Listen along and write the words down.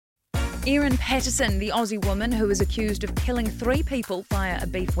Erin Patterson, the Aussie woman who is accused of killing 3 people via a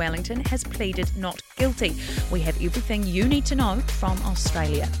beef Wellington, has pleaded not guilty. We have everything you need to know from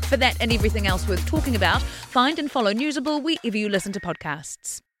Australia. For that and everything else worth talking about, find and follow Newsable wherever you listen to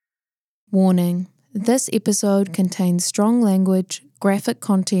podcasts. Warning: this episode contains strong language, graphic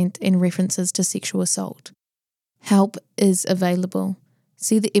content and references to sexual assault. Help is available.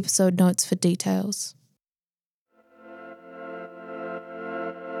 See the episode notes for details.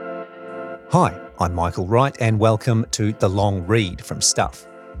 Hi, I'm Michael Wright and welcome to The Long Read from Stuff.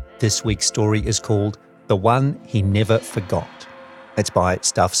 This week's story is called The One He Never Forgot. It's by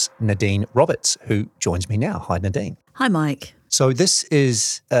Stuff's Nadine Roberts, who joins me now. Hi, Nadine. Hi, Mike. So this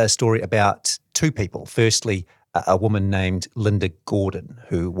is a story about 2 people. Firstly, a woman named Linda Gordon,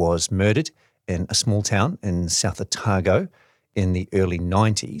 who was murdered in a small town in South Otago in the early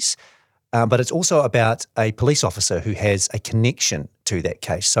 90s. But it's also about a police officer who has a connection to that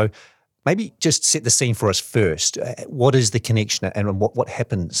case. So maybe just set the scene for us first. What is the connection and what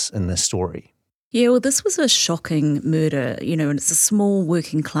happens in this story? Yeah, well, this was a shocking murder, and it's a small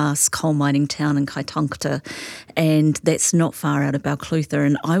working class coal mining town in Kaitangata, and that's not far out of Balclutha.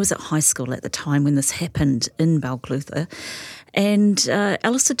 And I was at high school at the time when this happened in Balclutha. And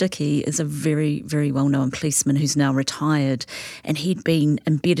Alistair Dickey is a very, very well-known policeman who's now retired, and he'd been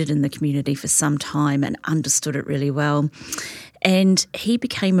embedded in the community for some time and understood it really well. And he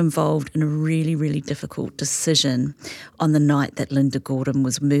became involved in a really, really difficult decision on the night that Linda Gordon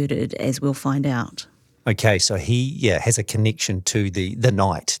was murdered, as we'll find out. Okay, so he has a connection to the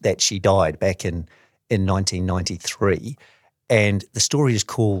night that she died back in 1993. And the story is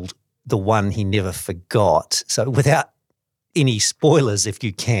called The One He Never Forgot. So without any spoilers, if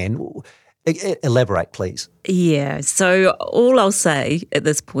you can, elaborate, please. Yeah, so all I'll say at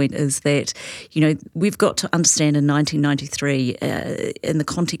this point is that, we've got to understand in 1993, in the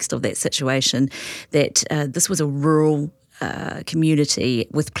context of that situation, that this was a rural community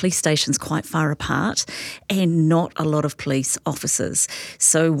with police stations quite far apart and not a lot of police officers.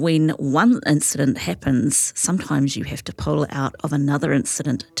 So when one incident happens, sometimes you have to pull out of another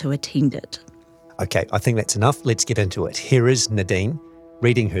incident to attend it. Okay, I think that's enough. Let's get into it. Here is Nadine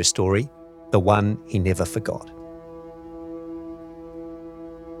reading her story, The One He Never Forgot.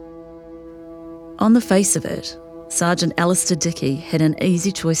 On the face of it, Sergeant Alistair Dickey had an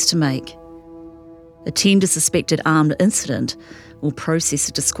easy choice to make. Attend a suspected armed incident or process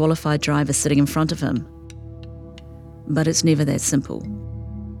a disqualified driver sitting in front of him. But it's never that simple,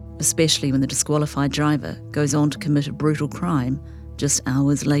 especially when the disqualified driver goes on to commit a brutal crime just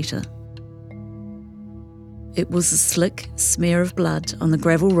hours later. It was a slick smear of blood on the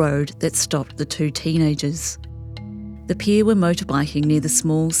gravel road that stopped the 2 teenagers. The pair were motorbiking near the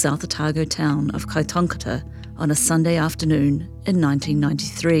small South Otago town of Kaitangata on a Sunday afternoon in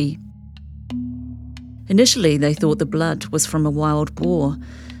 1993. Initially, they thought the blood was from a wild boar,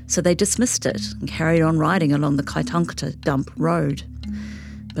 so they dismissed it and carried on riding along the Kaitangata dump road.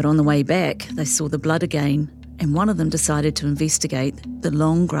 But on the way back, they saw the blood again, and one of them decided to investigate the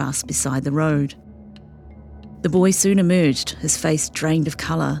long grass beside the road. The boy soon emerged, his face drained of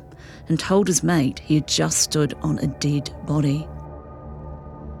colour, and told his mate he had just stood on a dead body.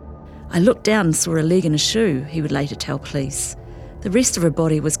 I looked down and saw a leg and a shoe, he would later tell police. The rest of her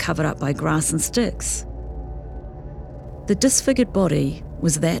body was covered up by grass and sticks. The disfigured body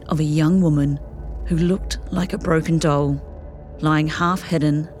was that of a young woman who looked like a broken doll, lying half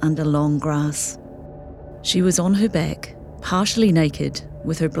hidden under long grass. She was on her back, partially naked,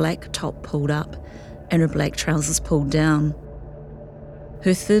 with her black top pulled up and her black trousers pulled down.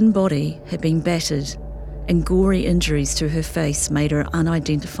 Her thin body had been battered, and gory injuries to her face made her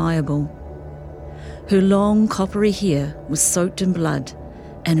unidentifiable. Her long coppery hair was soaked in blood,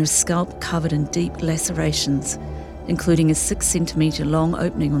 and her scalp covered in deep lacerations, including a 6-centimetre long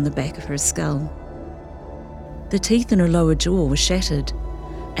opening on the back of her skull. The teeth in her lower jaw were shattered,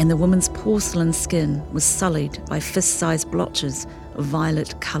 and the woman's porcelain skin was sullied by fist-sized blotches of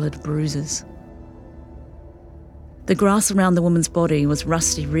violet-coloured bruises. The grass around the woman's body was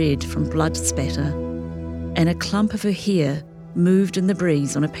rusty red from blood spatter, and a clump of her hair moved in the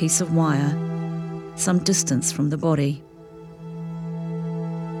breeze on a piece of wire, some distance from the body.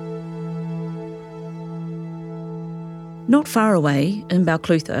 Not far away, in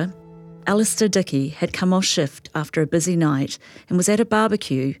Balclutha, Alistair Dickey had come off shift after a busy night and was at a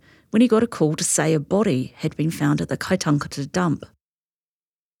barbecue when he got a call to say a body had been found at the Kaitangata dump.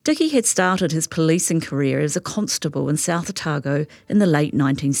 Dickey had started his policing career as a constable in South Otago in the late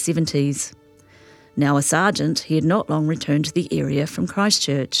 1970s. Now a sergeant, he had not long returned to the area from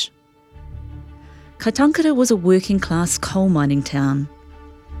Christchurch. Kaitangata was a working-class coal mining town.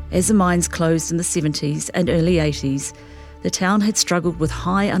 As the mines closed in the 70s and early 80s, the town had struggled with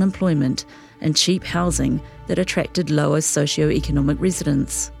high unemployment and cheap housing that attracted lower socio-economic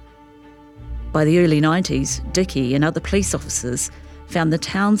residents. By the early 90s, Dickie and other police officers found the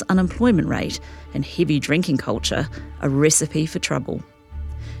town's unemployment rate and heavy drinking culture a recipe for trouble.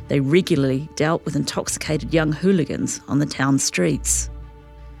 They regularly dealt with intoxicated young hooligans on the town's streets.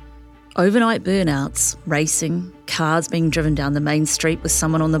 Overnight burnouts, racing, cars being driven down the main street with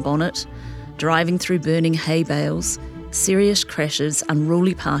someone on the bonnet, driving through burning hay bales, serious crashes,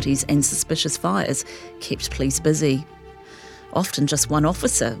 unruly parties and suspicious fires kept police busy. Often just one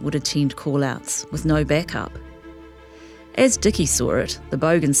officer would attend call-outs with no backup. As Dickie saw it, the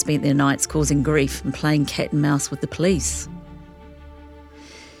bogans spent their nights causing grief and playing cat and mouse with the police.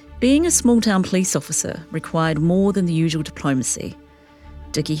 Being a small-town police officer required more than the usual diplomacy.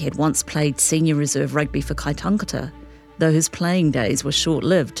 Dickie had once played senior reserve rugby for Kaitangata, though his playing days were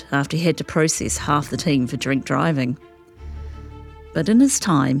short-lived after he had to process half the team for drink driving. But in his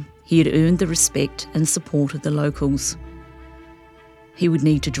time, he had earned the respect and support of the locals. He would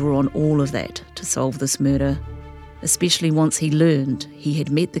need to draw on all of that to solve this murder, especially once he learned he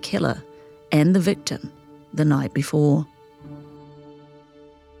had met the killer and the victim the night before.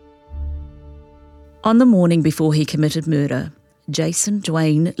 On the morning before he committed murder, Jason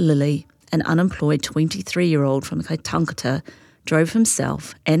Dwayne Lilly, an unemployed 23-year-old from Kaitangata, drove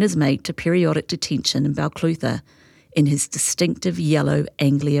himself and his mate to periodic detention in Balclutha in his distinctive yellow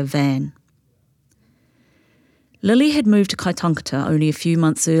Anglia van. Lilly had moved to Kaitangata only a few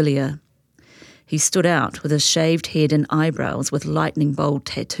months earlier. He stood out with his shaved head and eyebrows with lightning-bolt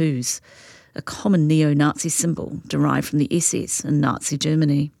tattoos, a common neo-Nazi symbol derived from the SS in Nazi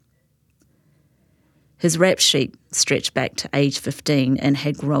Germany. His rap sheet stretched back to age 15 and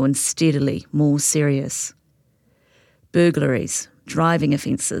had grown steadily more serious. Burglaries, driving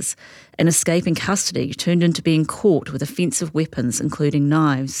offences, and escaping custody turned into being caught with offensive weapons, including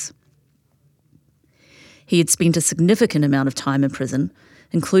knives. He had spent a significant amount of time in prison,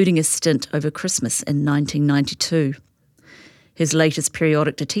 including a stint over Christmas in 1992. His latest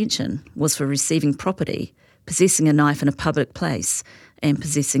periodic detention was for receiving property, possessing a knife in a public place, and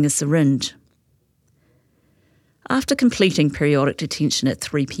possessing a syringe. After completing periodic detention at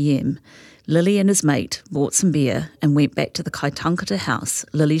 3 p.m, Lilly and his mate bought some beer and went back to the Kaitangata house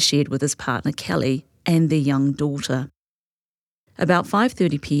Lilly shared with his partner Kelly and their young daughter. About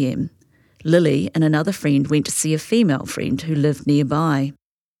 5:30 p.m, Lilly and another friend went to see a female friend who lived nearby.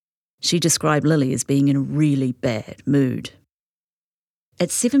 She described Lilly as being in a really bad mood.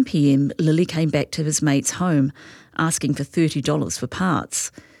 At 7 p.m, Lilly came back to his mate's home, asking for $30 for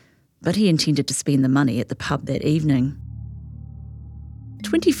parts, but he intended to spend the money at the pub that evening.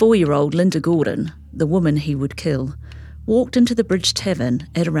 24-year-old Linda Gordon, the woman he would kill, walked into the Bridge Tavern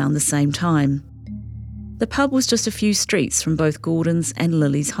at around the same time. The pub was just a few streets from both Gordon's and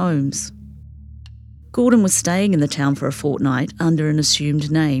Lilly's homes. Gordon was staying in the town for a fortnight under an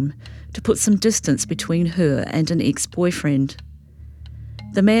assumed name to put some distance between her and an ex-boyfriend.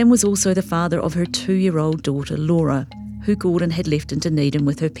 The man was also the father of her 2-year-old daughter Laura, who Gordon had left in Dunedin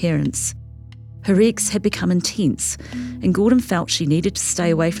with her parents. Her ex had become intense, and Gordon felt she needed to stay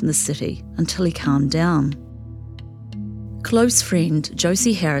away from the city until he calmed down. Close friend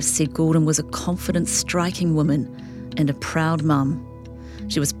Josie Harris said Gordon was a confident, striking woman and a proud mum.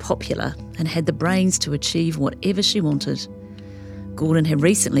 She was popular and had the brains to achieve whatever she wanted. Gordon had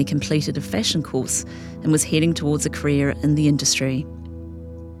recently completed a fashion course and was heading towards a career in the industry.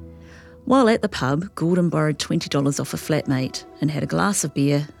 While at the pub, Gordon borrowed $20 off a flatmate and had a glass of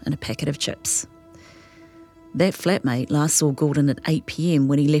beer and a packet of chips. That flatmate last saw Gordon at 8 p.m.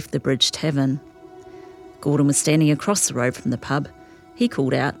 when he left the Bridge Tavern. Gordon was standing across the road from the pub. He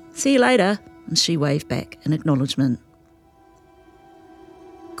called out, "See you later," and she waved back in acknowledgement.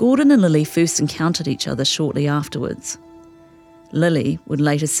 Gordon and Lilly first encountered each other shortly afterwards. Lilly would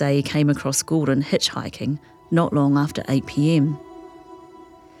later say he came across Gordon hitchhiking not long after 8 p.m.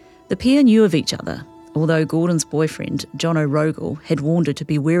 The pair knew of each other, although Gordon's boyfriend, John O'Rogle, had warned her to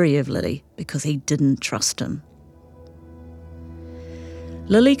be wary of Lilly because he didn't trust him.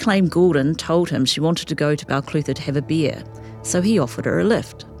 Lilly claimed Gordon told him she wanted to go to Balclutha to have a beer, so he offered her a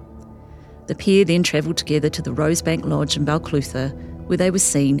lift. The pair then travelled together to the Rosebank Lodge in Balclutha, where they were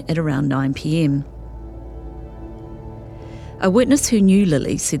seen at around 9 p.m. A witness who knew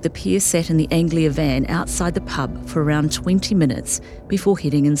Lilly said the pair sat in the Anglia van outside the pub for around 20 minutes before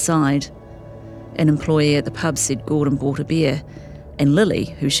heading inside. An employee at the pub said Gordon bought a beer, and Lilly,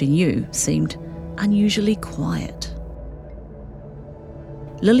 who she knew, seemed unusually quiet.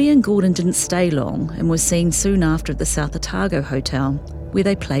 Lily and Gordon didn't stay long and were seen soon after at the South Otago Hotel, where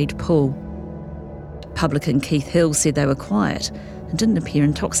they played pool. Publican Keith Hill said they were quiet and didn't appear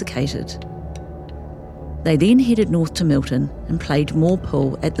intoxicated. They then headed north to Milton and played more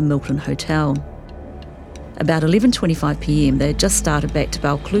pool at the Milton Hotel. About 11:25 p.m, they had just started back to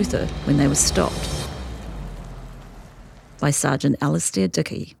Balclutha when they were stopped by Sergeant Alistair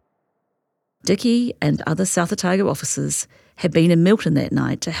Dickey. Dickey and other South Otago officers had been in Milton that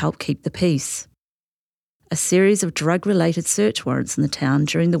night to help keep the peace. A series of drug-related search warrants in the town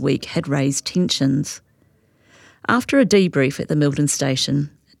during the week had raised tensions. After a debrief at the Milton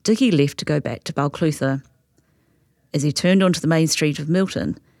station, Dickey left to go back to Balclutha. As he turned onto the main street of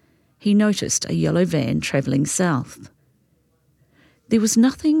Milton, he noticed a yellow van travelling south. There was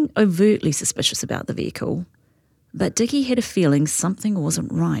nothing overtly suspicious about the vehicle, but Dickey had a feeling something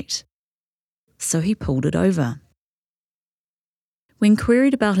wasn't right. So he pulled it over. When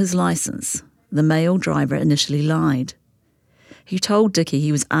queried about his licence, the male driver initially lied. He told Dickey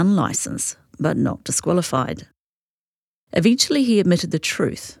he was unlicensed, but not disqualified. Eventually he admitted the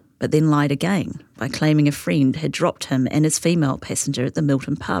truth, but then lied again by claiming a friend had dropped him and his female passenger at the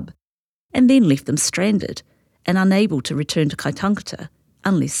Milton pub, and then left them stranded and unable to return to Kaitangata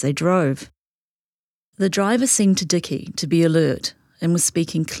unless they drove. The driver seemed to Dickey to be alert and was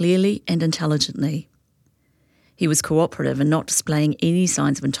speaking clearly and intelligently. He was cooperative and not displaying any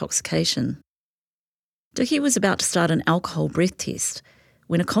signs of intoxication. Dickey was about to start an alcohol breath test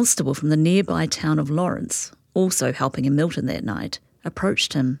when a constable from the nearby town of Lawrence, also helping in Milton that night,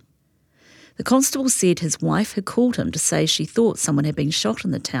 approached him. The constable said his wife had called him to say she thought someone had been shot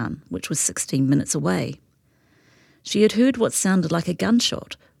in the town, which was 16 minutes away. She had heard what sounded like a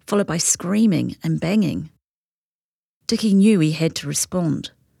gunshot, followed by screaming and banging. Dickey knew he had to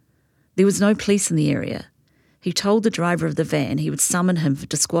respond. There was no police in the area. He told the driver of the van he would summon him for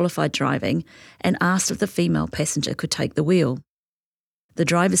disqualified driving and asked if the female passenger could take the wheel. The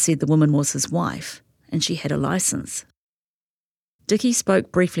driver said the woman was his wife and she had a licence. Dickey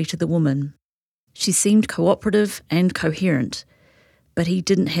spoke briefly to the woman. She seemed cooperative and coherent, but he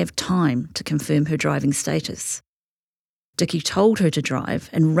didn't have time to confirm her driving status. Dickey told her to drive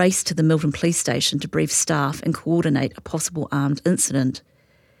and raced to the Milton police station to brief staff and coordinate a possible armed incident.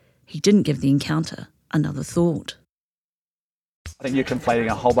 He didn't give the encounter another thought. I think you're conflating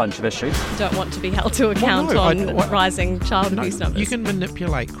a whole bunch of issues. Don't want to be held to account on rising child abuse numbers. You can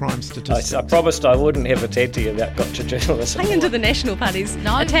manipulate crime statistics. I promised I wouldn't ever talk to you about gotcha journalism. Hang into the National Party's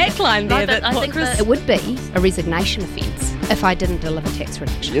attack line there. But I think it would be a resignation offence if I didn't deliver tax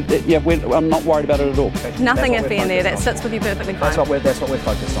reduction. I'm not worried about it at all. Nothing iffy in there. That sits with you perfectly fine. That's what we're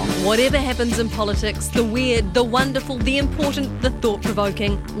focused on. Whatever happens in politics, the weird, the wonderful, the important, the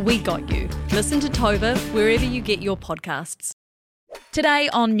thought-provoking, we got you. Listen to Tova wherever you get your podcasts. Today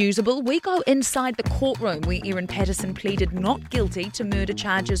on Newsable, we go inside the courtroom where Erin Patterson pleaded not guilty to murder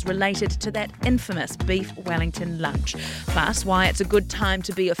charges related to that infamous beef Wellington lunch. Plus, why it's a good time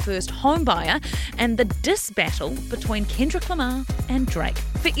to be a first home buyer and the diss battle between Kendrick Lamar and Drake.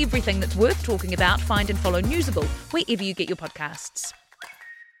 For everything that's worth talking about, find and follow Newsable wherever you get your podcasts.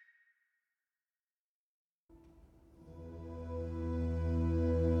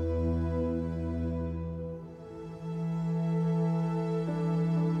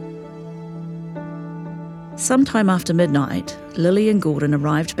 Sometime after midnight, Lily and Gordon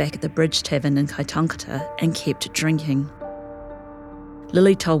arrived back at the Bridge Tavern in Kaitangata and kept drinking.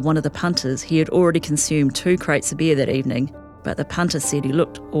 Lily told one of the punters he had already consumed 2 crates of beer that evening, but the punter said he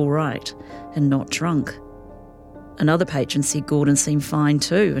looked all right and not drunk. Another patron said Gordon seemed fine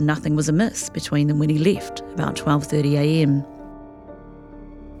too and nothing was amiss between them when he left, about 12:30 a.m.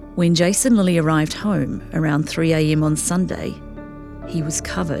 When Jason Lilly arrived home around 3 a.m. on Sunday, he was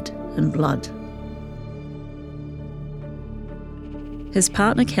covered in blood. His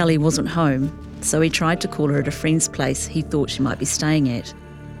partner Kelly wasn't home, so he tried to call her at a friend's place he thought she might be staying at,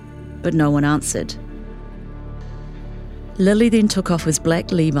 but no one answered. Lily then took off his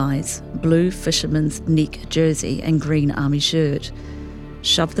black Levi's, blue fisherman's neck jersey and green army shirt,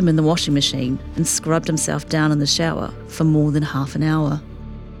 shoved them in the washing machine and scrubbed himself down in the shower for more than half an hour.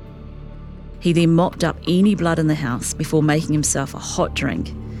 He then mopped up any blood in the house before making himself a hot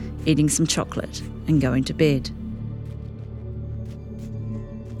drink, eating some chocolate and going to bed.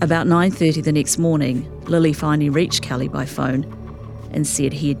 About 9:30 the next morning, Lily finally reached Kelly by phone and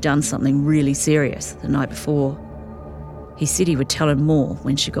said he had done something really serious the night before. He said he would tell her more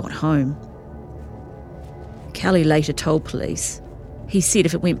when she got home. Kelly later told police, "He said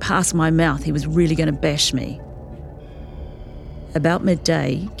if it went past my mouth, he was really going to bash me." About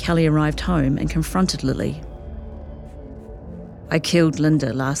midday, Kelly arrived home and confronted Lily. "I killed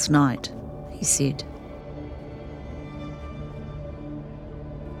Linda last night," he said.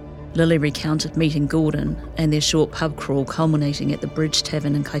 Lily recounted meeting Gordon and their short pub crawl culminating at the Bridge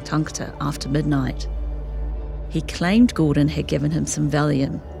Tavern in Kaitankata after midnight. He claimed Gordon had given him some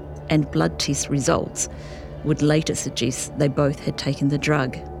Valium, and blood test results would later suggest they both had taken the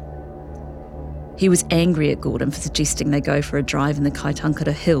drug. He was angry at Gordon for suggesting they go for a drive in the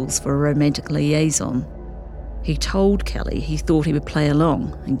Kaitankata Hills for a romantic liaison. He told Kelly he thought he would play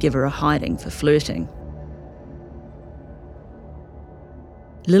along and give her a hiding for flirting.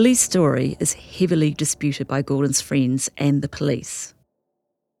 Lily's story is heavily disputed by Gordon's friends and the police.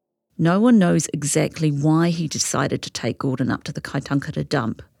 No one knows exactly why he decided to take Gordon up to the Kaitankata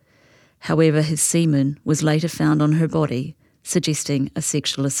dump. However, his semen was later found on her body, suggesting a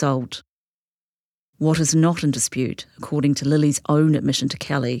sexual assault. What is not in dispute, according to Lily's own admission to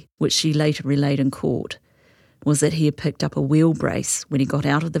Kelly, which she later relayed in court, was that he had picked up a wheel brace when he got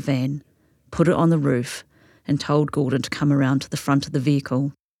out of the van, put it on the roof, and told Gordon to come around to the front of the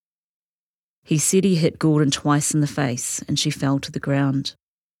vehicle. He said he hit Gordon twice in the face and she fell to the ground.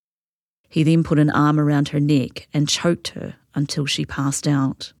 He then put an arm around her neck and choked her until she passed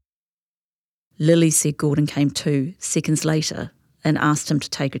out. Lily said Gordon came to seconds later and asked him to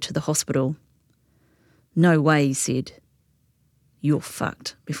take her to the hospital. "No way," he said. "You're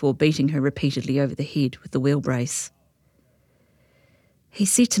fucked," before beating her repeatedly over the head with the wheel brace. "He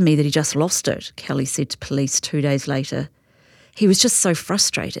said to me that he just lost it," Kelly said to police 2 days later. "He was just so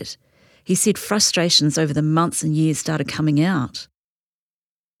frustrated. He said frustrations over the months and years started coming out."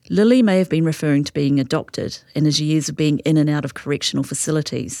 Lily may have been referring to being adopted and his years of being in and out of correctional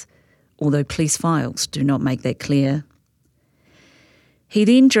facilities, although police files do not make that clear. He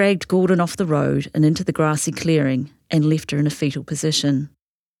then dragged Gordon off the road and into the grassy clearing and left her in a fetal position.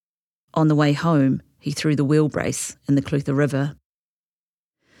 On the way home, he threw the wheel brace in the Clutha River.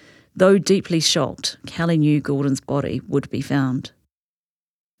 Though deeply shocked, Kelly knew Gordon's body would be found.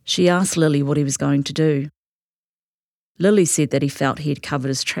 She asked Lily what he was going to do. Lily said that he felt he had covered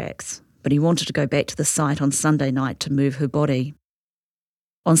his tracks, but he wanted to go back to the site on Sunday night to move her body.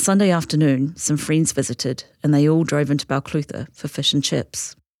 On Sunday afternoon, some friends visited and they all drove into Balclutha for fish and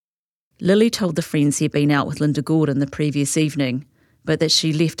chips. Lily told the friends he had been out with Linda Gordon the previous evening, but that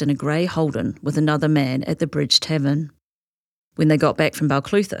she left in a grey Holden with another man at the Bridge Tavern. When they got back from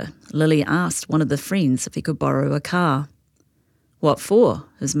Balclutha, Lily asked one of the friends if he could borrow a car. "What for?"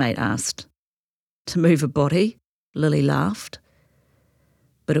 his mate asked. "To move a body," Lily laughed.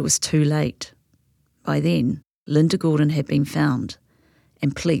 But it was too late. By then, Linda Gordon had been found,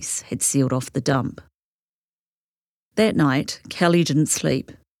 and police had sealed off the dump. That night, Kelly didn't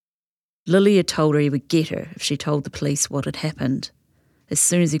sleep. Lily had told her he would get her if she told the police what had happened, as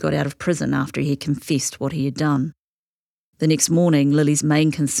soon as he got out of prison after he had confessed what he had done. The next morning, Lily's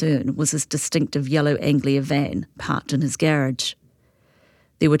main concern was his distinctive yellow Anglia van parked in his garage.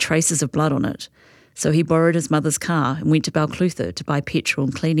 There were traces of blood on it, so he borrowed his mother's car and went to Balclutha to buy petrol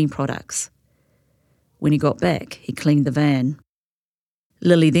and cleaning products. When he got back, he cleaned the van.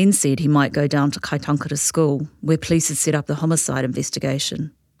 Lily then said he might go down to Kaitankata School, where police had set up the homicide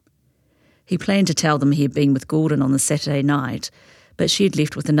investigation. He planned to tell them he had been with Gordon on the Saturday night, but she had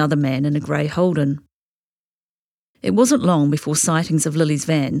left with another man in a grey Holden. It wasn't long before sightings of Lily's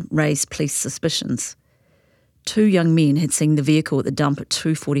van raised police suspicions. 2 young men had seen the vehicle at the dump at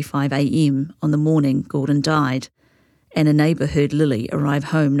 2:45 a.m. on the morning Gordon died, and a neighbour heard Lily arrive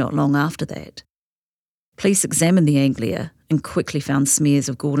home not long after that. Police examined the Anglia and quickly found smears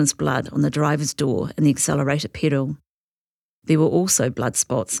of Gordon's blood on the driver's door and the accelerator pedal. There were also blood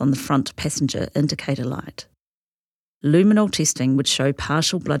spots on the front passenger indicator light. Luminol testing would show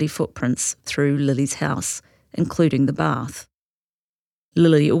partial bloody footprints through Lily's house, including the bath.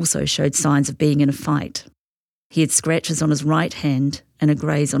 Lily also showed signs of being in a fight. He had scratches on his right hand and a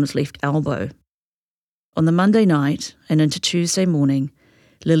graze on his left elbow. On the Monday night and into Tuesday morning,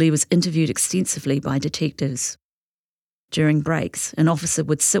 Lily was interviewed extensively by detectives. During breaks, an officer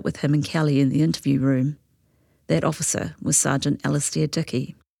would sit with him and Kelly in the interview room. That officer was Sergeant Alastair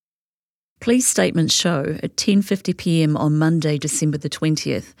Dickey. Police statements show at 10:50 p.m. on Monday, December the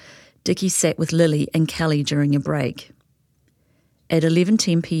 20th, Dickey sat with Lily and Kelly during a break. At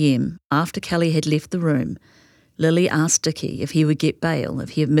 11:10 p.m, after Kelly had left the room, Lily asked Dickey if he would get bail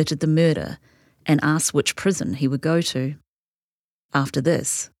if he admitted the murder and asked which prison he would go to. After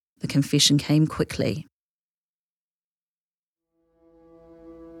this, the confession came quickly.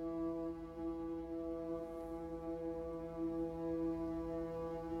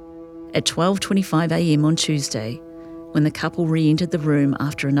 At 12:25 a.m. on Tuesday, when the couple re-entered the room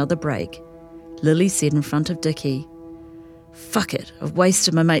after another break, Lily said in front of Dickey, "Fuck it, I've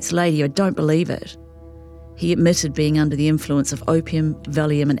wasted my mate's lady, I don't believe it." He admitted being under the influence of opium,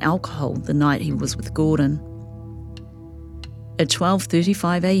 Valium and alcohol the night he was with Gordon. At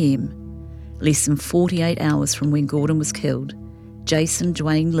 12:35 a.m, less than 48 hours from when Gordon was killed, Jason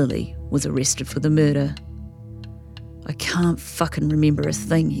Dwayne Lilly was arrested for the murder. "I can't fucking remember a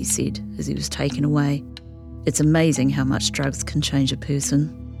thing," he said as he was taken away. "It's amazing how much drugs can change a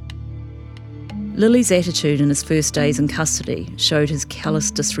person." Lilly's attitude in his first days in custody showed his callous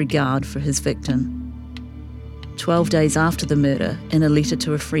disregard for his victim. 12 days after the murder, in a letter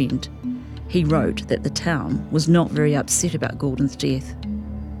to a friend, he wrote that the town was not very upset about Gordon's death.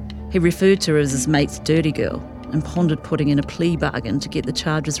 He referred to her as his mate's dirty girl and pondered putting in a plea bargain to get the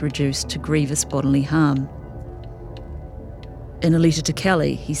charges reduced to grievous bodily harm. In a letter to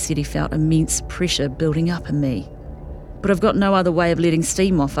Kelly, he said he felt immense pressure building up in me. "But I've got no other way of letting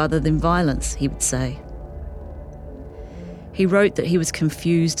steam off other than violence," he would say. He wrote that he was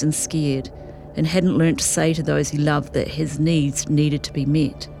confused and scared and hadn't learnt to say to those he loved that his needs needed to be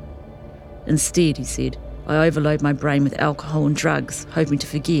met. "Instead," he said, "I overload my brain with alcohol and drugs, hoping to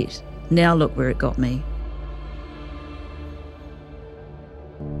forget. Now look where it got me."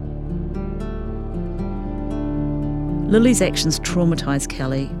 Lilly's actions traumatised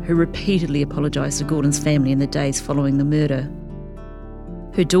Kelly, who repeatedly apologised to Gordon's family in the days following the murder.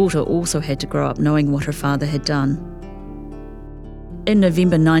 Her daughter also had to grow up knowing what her father had done. In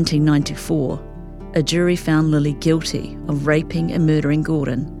November 1994, a jury found Lilly guilty of raping and murdering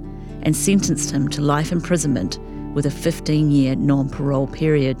Gordon and sentenced him to life imprisonment with a 15-year non-parole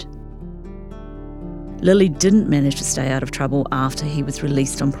period. Lilly didn't manage to stay out of trouble after he was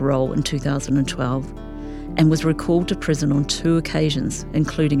released on parole in 2012 and was recalled to prison on 2 occasions,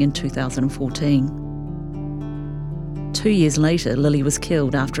 including in 2014. 2 years later, Lilly was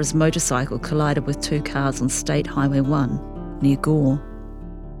killed after his motorcycle collided with 2 cars on State Highway 1 near Gore.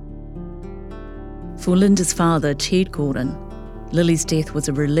 For Linda's father, Ted Gordon, Lilly's death was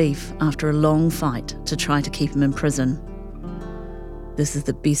a relief after a long fight to try to keep him in prison. "This is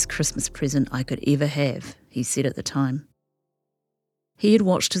the best Christmas present I could ever have," he said at the time. He had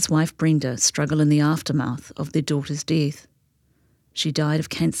watched his wife Brenda struggle in the aftermath of their daughter's death. She died of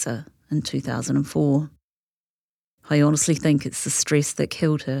cancer in 2004. "I honestly think it's the stress that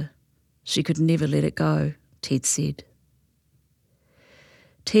killed her. She could never let it go," Ted said.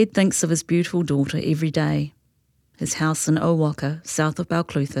 Ted thinks of his beautiful daughter every day. His house in Owaka, south of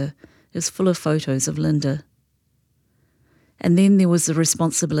Balclutha, is full of photos of Linda. And then there was the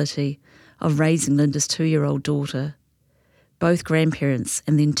responsibility of raising Linda's 2-year-old daughter. Both grandparents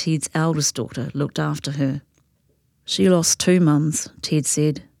and then Ted's eldest daughter looked after her. "She lost 2 mums," Ted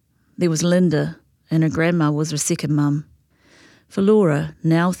said. "There was Linda, and her grandma was her second mum. For Laura,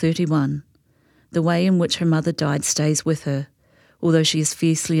 now 31, the way in which her mother died stays with her, although she is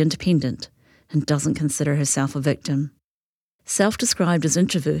fiercely independent and doesn't consider herself a victim. Self-described as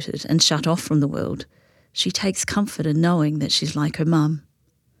introverted and shut off from the world, she takes comfort in knowing that she's like her mum.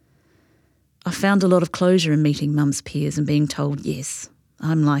 I found a lot of closure in meeting mum's peers and being told, yes,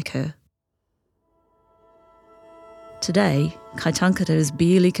 I'm like her." Today, Kaitankata is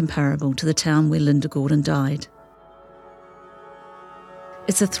barely comparable to the town where Linda Gordon died.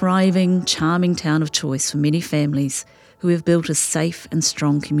 It's a thriving, charming town of choice for many families who have built a safe and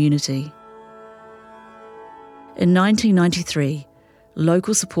strong community. In 1993,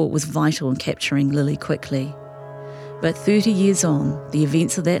 local support was vital in capturing Lilly quickly. But 30 years on, the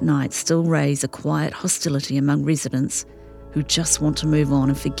events of that night still raise a quiet hostility among residents who just want to move on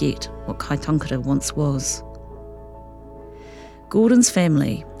and forget what Kaitankata once was. Gordon's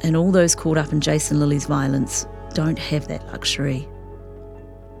family, and all those caught up in Jason Lilly's violence, don't have that luxury.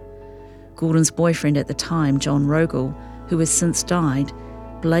 Gordon's boyfriend at the time, John Rogel, who has since died,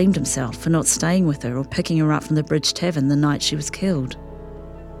 blamed himself for not staying with her or picking her up from the Bridge Tavern the night she was killed.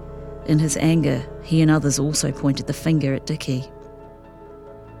 In his anger, he and others also pointed the finger at Dickie.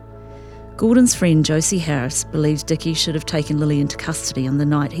 Gordon's friend Josie Harris believes Dickie should have taken Lilly into custody on the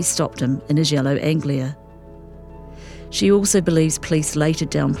night he stopped him in his yellow Anglia. She also believes police later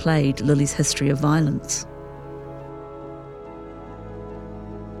downplayed Lilly's history of violence.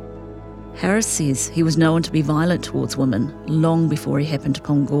 Harris says he was known to be violent towards women long before he happened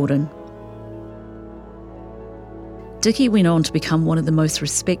upon Gordon. Dickie went on to become one of the most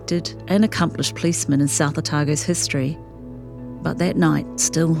respected and accomplished policemen in South Otago's history, but that night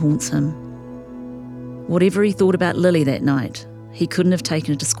still haunts him. Whatever he thought about Lilly that night, he couldn't have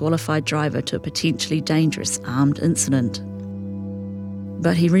taken a disqualified driver to a potentially dangerous armed incident.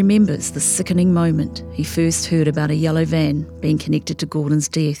 But he remembers the sickening moment he first heard about a yellow van being connected to Gordon's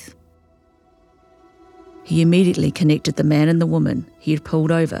death. He immediately connected the man and the woman he had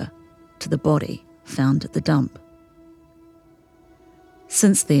pulled over to the body found at the dump.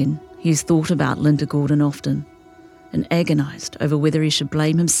 Since then, he has thought about Linda Gordon often and agonised over whether he should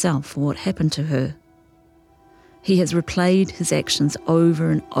blame himself for what happened to her. He has replayed his actions over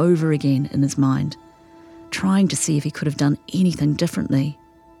and over again in his mind, trying to see if he could have done anything differently.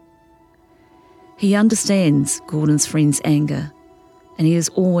 He understands Gordon's friend's anger, and he has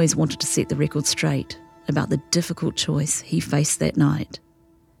always wanted to set the record straight about the difficult choice he faced that night.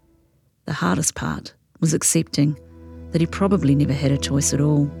 The hardest part was accepting that he probably never had a choice at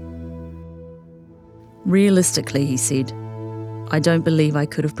all. Realistically, he said, I don't believe I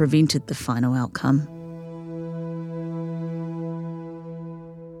could have prevented the final outcome.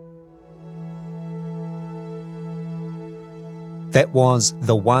 That was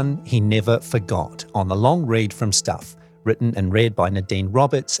The One He Never Forgot on the long read from Stuff, written and read by Nadine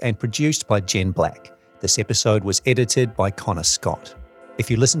Roberts and produced by Jen Black. This episode was edited by Connor Scott. If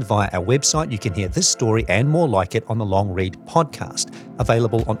you listen via our website, you can hear this story and more like it on the Long Read podcast,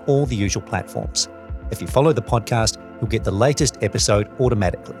 available on all the usual platforms. If you follow the podcast, you'll get the latest episode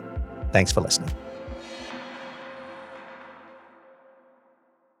automatically. Thanks for listening.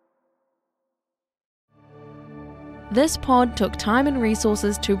 This pod took time and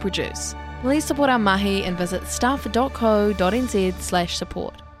resources to produce. Please support our mahi and visit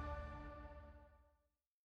stuff.co.nz/support.